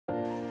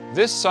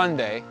This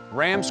Sunday,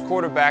 Rams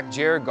quarterback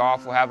Jared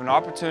Goff will have an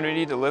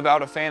opportunity to live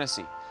out a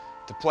fantasy,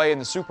 to play in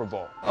the Super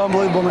Bowl.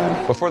 Unbelievable,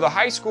 man. But for the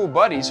high school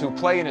buddies who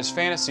play in his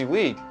fantasy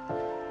league,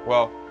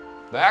 well,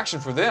 the action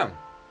for them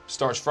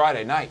starts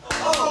Friday night.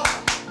 Oh.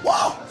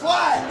 Whoa,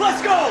 fly!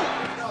 Let's go!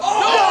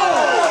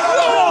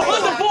 Oh! No!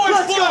 Let the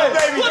boys play!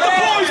 Baby. Let the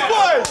boys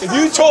play! If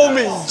you told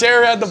me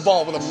Jared had the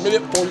ball with a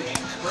minute 40,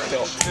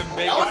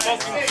 Yeah,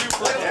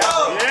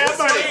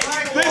 buddy.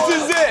 This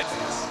is it.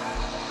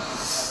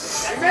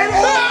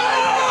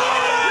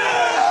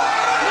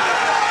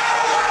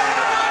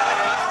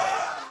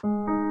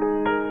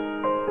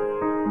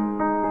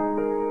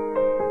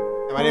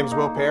 My name is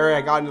Will Perry.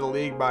 I got into the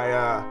league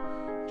by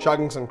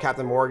chugging some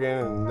Captain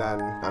Morgan, and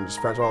then I'm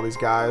just friends with all these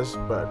guys,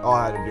 but all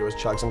I had to do was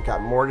chug some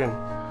Captain Morgan.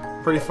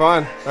 Pretty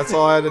fun. That's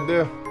all I had to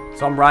do.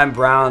 So I'm Ryan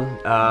Brown.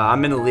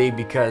 I'm in the league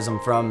because I'm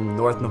from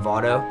North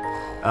Novato.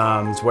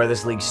 It's where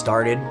this league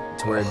started.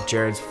 It's where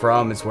Jared's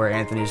from. It's where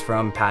Anthony's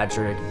from,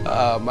 Patrick.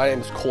 My name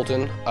is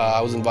Colton.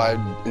 I was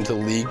invited into the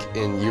league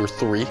in year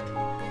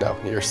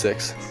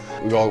 6.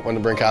 We all went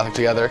to Bryn Catholic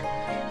together,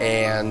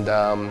 and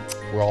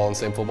we're all on the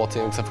same football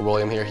team except for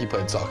William here. He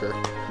played soccer.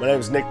 My name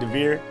is Nick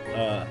DeVere.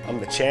 I'm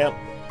the champ,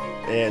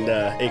 and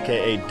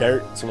AKA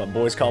Dirt, that's what my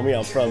boys call me.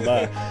 I'm from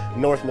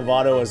North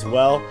Novato as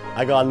well.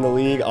 I got in the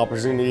league,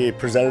 opportunity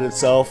presented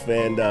itself,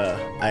 and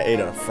I ate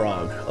a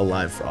frog, a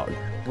live frog.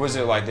 Was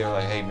it like they were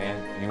like, hey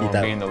man, you want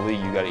to be in the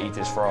league, you got to eat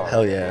this frog?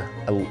 Hell yeah,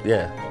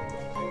 yeah.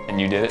 And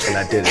you did it? And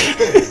I did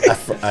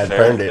it. I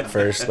burned it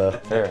first though.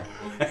 There.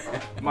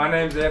 My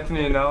name's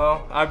Anthony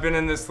Anello. I've been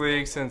in this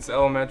league since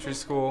elementary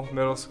school,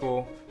 middle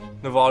school.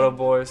 Novato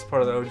boys,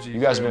 part of the OG. You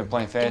guys have been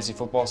playing fantasy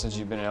football since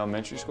you've been in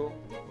elementary school?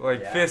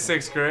 Like 5th,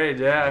 6th grade,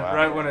 yeah. Wow.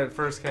 Right when it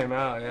first came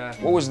out, yeah.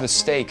 What was the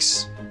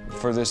stakes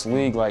for this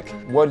league? Like,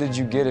 what did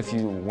you get if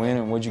you win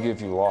and what did you get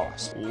if you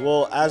lost?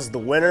 Well, as the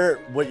winner,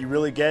 what you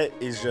really get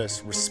is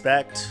just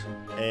respect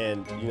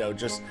and, you know,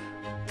 just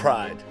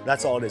pride.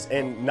 That's all it is.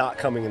 And not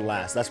coming in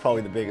last. That's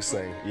probably the biggest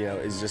thing, you know,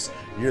 is just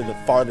you're the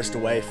farthest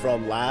away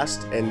from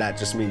last, and that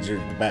just means you're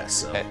the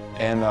best. So.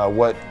 And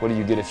what do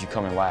you get if you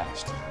come in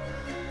last?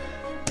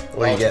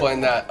 Well, I'll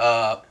explain that.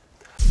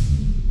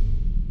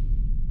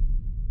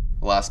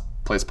 Last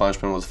place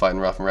punishment was fighting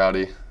Rough N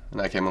Rowdy, and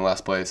I came in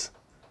last place.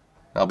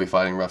 I'll be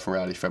fighting Rough N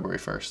Rowdy February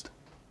 1st.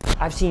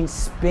 I've seen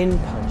spin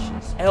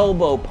punches,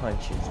 elbow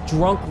punches,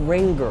 drunk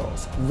ring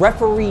girls,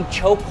 referee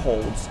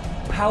chokeholds,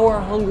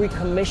 power-hungry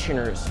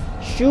commissioners,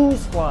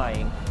 shoes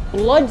flying,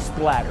 blood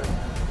splattering.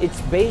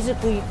 It's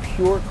basically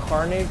pure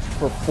carnage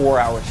for 4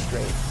 hours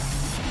straight.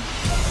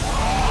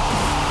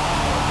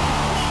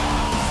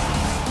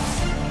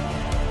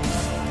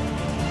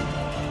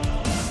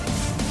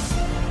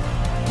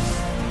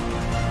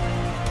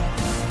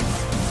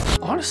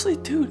 Honestly,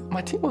 dude,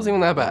 my team wasn't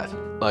even that bad.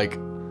 Like,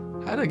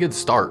 I had a good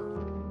start.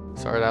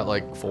 Started out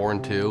like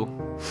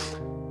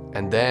 4-2,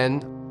 and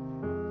then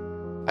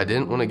I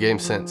didn't win a game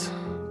since.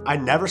 I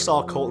never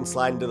saw Colton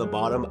slide into the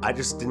bottom. I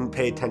just didn't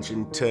pay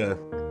attention to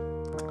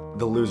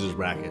the losers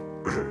bracket.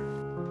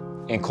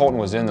 And Colton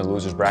was in the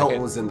losers bracket?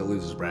 Colton was in the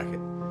losers bracket.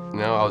 You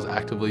know, I was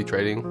actively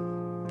trading,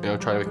 you know,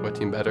 trying to make my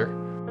team better.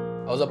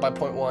 I was up by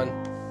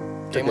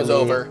 0.1. Game was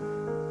over.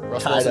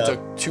 Russell Wilson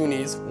took 2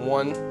 knees,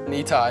 1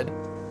 knee tied,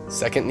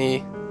 2nd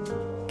knee,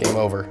 game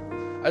over.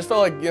 I just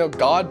felt like, you know,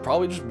 God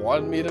probably just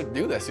wanted me to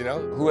do this, you know?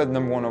 Who had the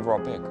 #1 overall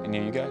pick? Any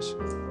of you guys?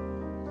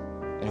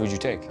 And who'd you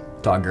take?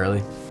 Todd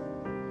Gurley.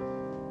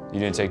 You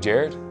didn't take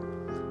Jared?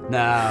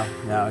 No,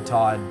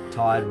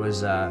 Todd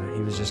was,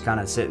 he was just kind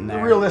of sitting there.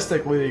 The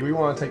realistic league, we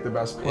want to take the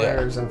best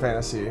players in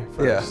fantasy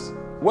first. Yeah.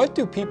 What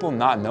do people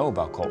not know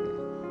about Colton?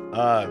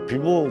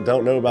 People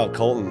don't know about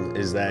Colton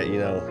is that, you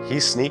know,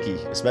 he's sneaky,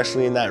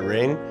 especially in that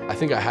ring. I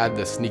think I had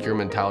the sneaker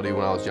mentality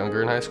when I was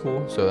younger in high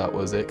school, so that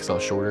was it, because I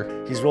was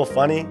shorter. He's real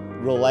funny,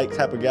 real light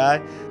type of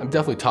guy. I'm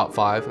definitely top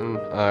 5,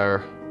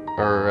 or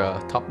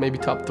maybe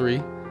top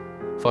 3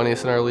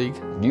 funniest in our league.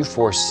 Do you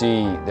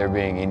foresee there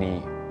being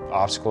any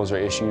obstacles or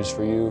issues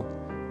for you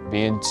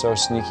being so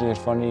sneaky and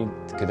funny?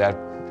 Could that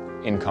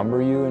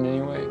encumber you in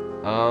any way?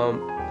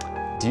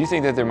 Do you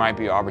think that there might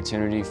be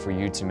opportunity for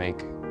you to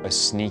make a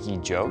sneaky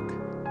joke?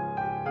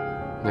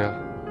 Yeah,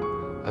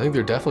 I think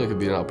there definitely could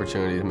be an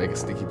opportunity to make a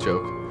sneaky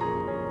joke.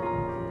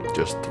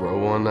 Just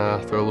throw a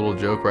little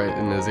joke right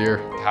in his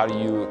ear. How do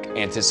you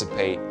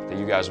anticipate that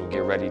you guys will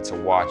get ready to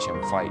watch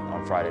him fight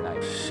on Friday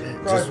night?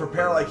 Shit. Probably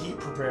prepare like he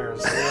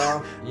prepares, you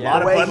know? Yeah.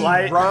 The way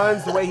he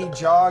runs, the way he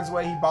jogs, the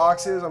way he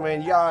boxes. I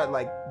mean, you gotta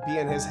like be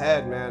in his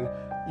head, man.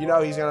 You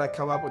know he's gonna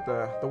come up with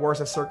the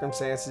worst of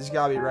circumstances. You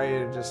gotta be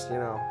ready to just, you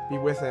know, be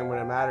with him when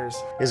it matters.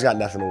 He's got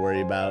nothing to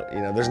worry about. You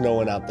know, there's no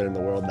one out there in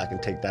the world that can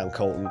take down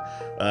Colton.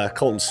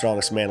 Colton's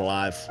strongest man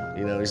alive.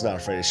 You know, he's not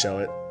afraid to show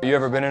it. You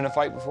ever been in a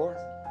fight before?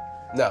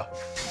 No.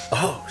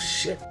 Oh,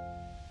 shit.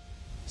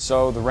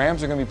 So the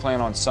Rams are gonna be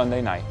playing on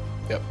Sunday night.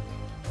 Yep.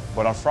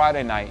 But on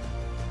Friday night,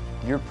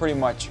 you're pretty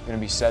much gonna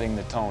be setting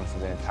the tone for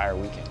the entire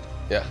weekend.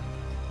 Yeah.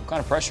 What kind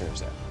of pressure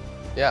is that?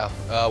 Yeah,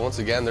 once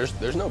again,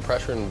 there's no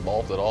pressure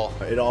involved at all.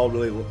 It all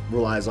really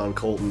relies on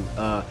Colton.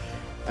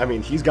 I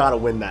mean, he's got to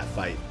win that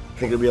fight.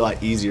 think it'll be a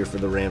lot easier for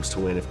the Rams to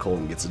win if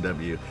Colton gets a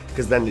W,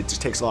 because then it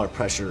just takes a lot of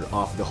pressure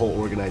off the whole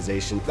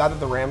organization. Now that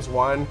the Rams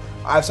won,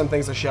 I have some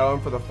things to show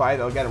them for the fight.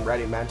 They'll get them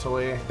ready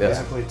mentally,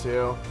 physically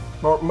too,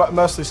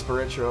 mostly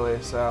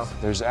spiritually. So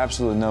there's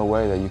absolutely no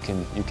way that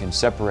you can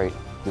separate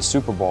the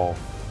Super Bowl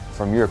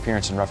from your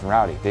appearance in Rough N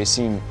Rowdy. They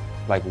seem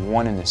like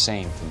one and the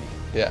same to me.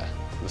 Yeah,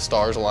 the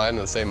stars align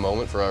at the same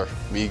moment for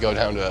me to go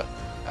down to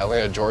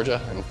Atlanta, Georgia,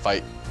 and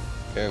fight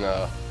in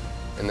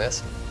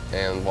this,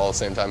 and while at the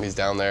same time he's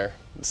down there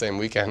the same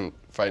weekend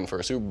fighting for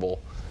a Super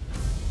Bowl.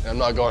 And I'm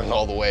not going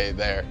all the way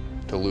there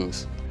to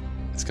lose.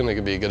 It's going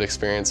to be a good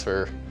experience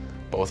for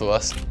both of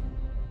us.